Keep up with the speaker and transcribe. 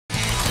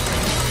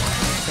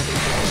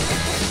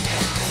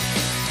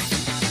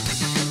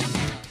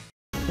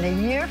In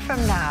a year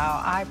from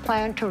now, I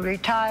plan to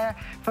retire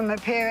from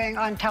appearing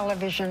on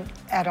television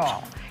at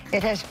all.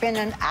 It has been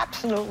an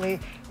absolutely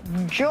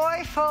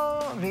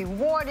joyful,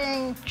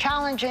 rewarding,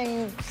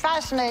 challenging,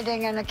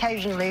 fascinating, and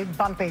occasionally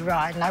bumpy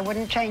ride, and I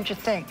wouldn't change a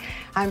thing.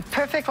 I'm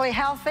perfectly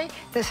healthy.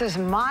 This is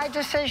my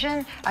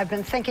decision. I've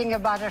been thinking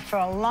about it for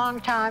a long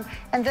time,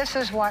 and this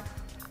is what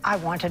I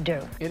want to do.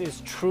 It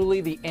is truly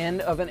the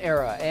end of an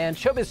era, and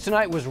Showbiz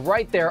Tonight was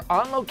right there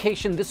on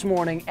location this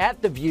morning at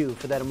The View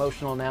for that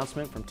emotional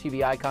announcement from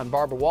TV icon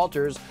Barbara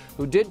Walters,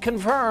 who did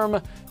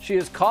confirm she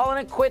is calling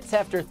it quits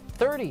after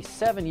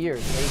 37 years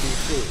at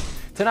ABC.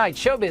 Tonight,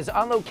 Showbiz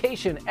on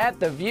location at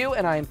The View,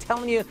 and I am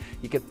telling you,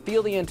 you could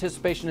feel the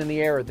anticipation in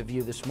the air at The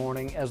View this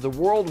morning as the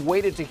world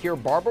waited to hear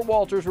Barbara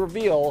Walters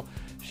reveal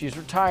she's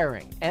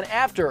retiring. And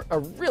after a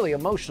really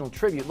emotional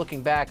tribute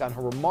looking back on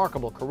her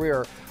remarkable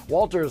career,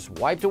 Walters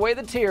wiped away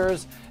the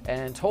tears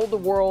and told the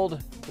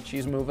world that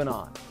she's moving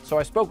on. So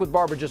I spoke with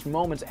Barbara just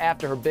moments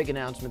after her big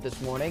announcement this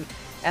morning,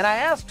 and I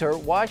asked her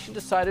why she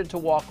decided to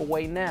walk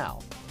away now.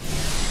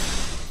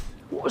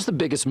 What was the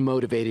biggest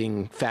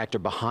motivating factor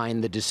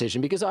behind the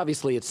decision? Because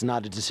obviously it's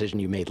not a decision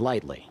you made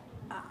lightly.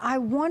 I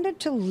wanted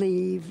to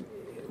leave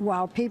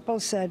while people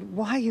said,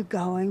 "Why are you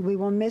going? We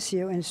will miss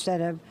you," instead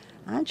of,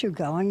 "Aren't you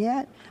going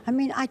yet?" I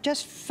mean, I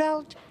just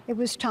felt it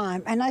was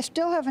time, and I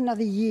still have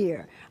another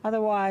year.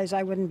 Otherwise,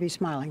 I wouldn't be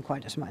smiling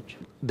quite as much.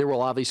 There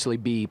will obviously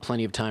be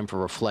plenty of time for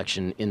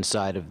reflection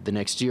inside of the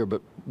next year,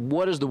 but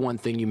what is the one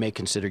thing you may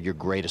consider your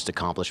greatest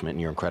accomplishment in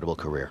your incredible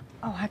career?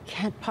 Oh, I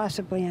can't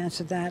possibly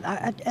answer that.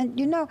 And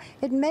you know,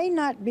 it may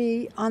not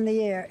be on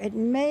the air. It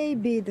may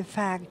be the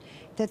fact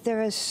that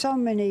there are so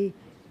many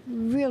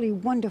really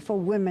wonderful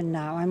women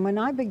now. And when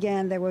I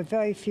began, there were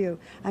very few.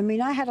 I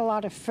mean, I had a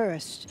lot of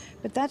firsts,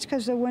 but that's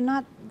because there were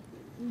not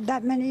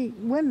that many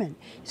women.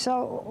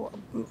 So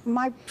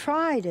my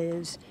pride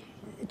is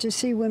to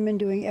see women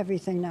doing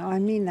everything now. I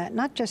mean that,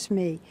 not just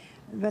me,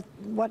 but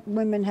what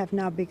women have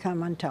now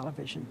become on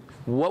television.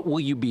 What will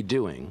you be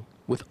doing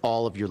with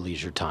all of your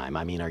leisure time?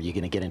 I mean, are you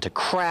going to get into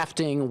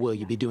crafting? Will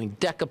you be doing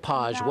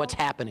decoupage? No. What's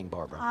happening,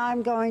 Barbara?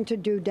 I'm going to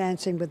do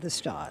Dancing with the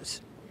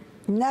Stars.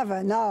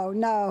 Never,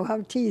 no,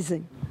 I'm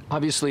teasing.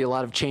 Obviously, a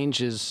lot of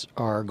changes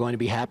are going to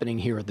be happening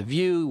here at The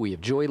View. We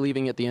have Joy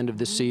leaving at the end of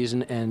this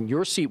season, and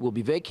your seat will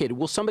be vacated.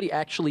 Will somebody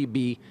actually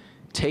be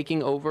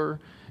taking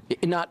over?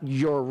 Not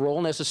your role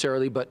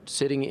necessarily, but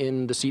sitting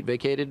in the seat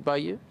vacated by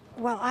you?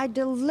 Well, I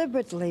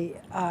deliberately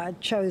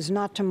chose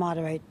not to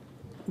moderate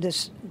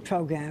this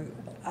program,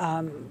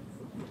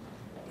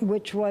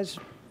 which was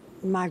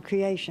my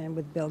creation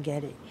with Bill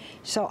Getty.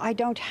 So I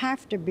don't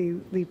have to be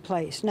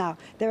replaced. Now,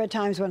 there are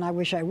times when I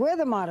wish I were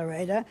the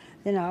moderator,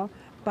 you know,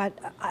 but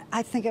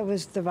I think it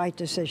was the right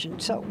decision.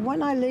 So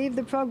when I leave,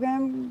 the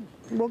program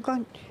will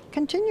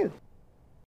continue.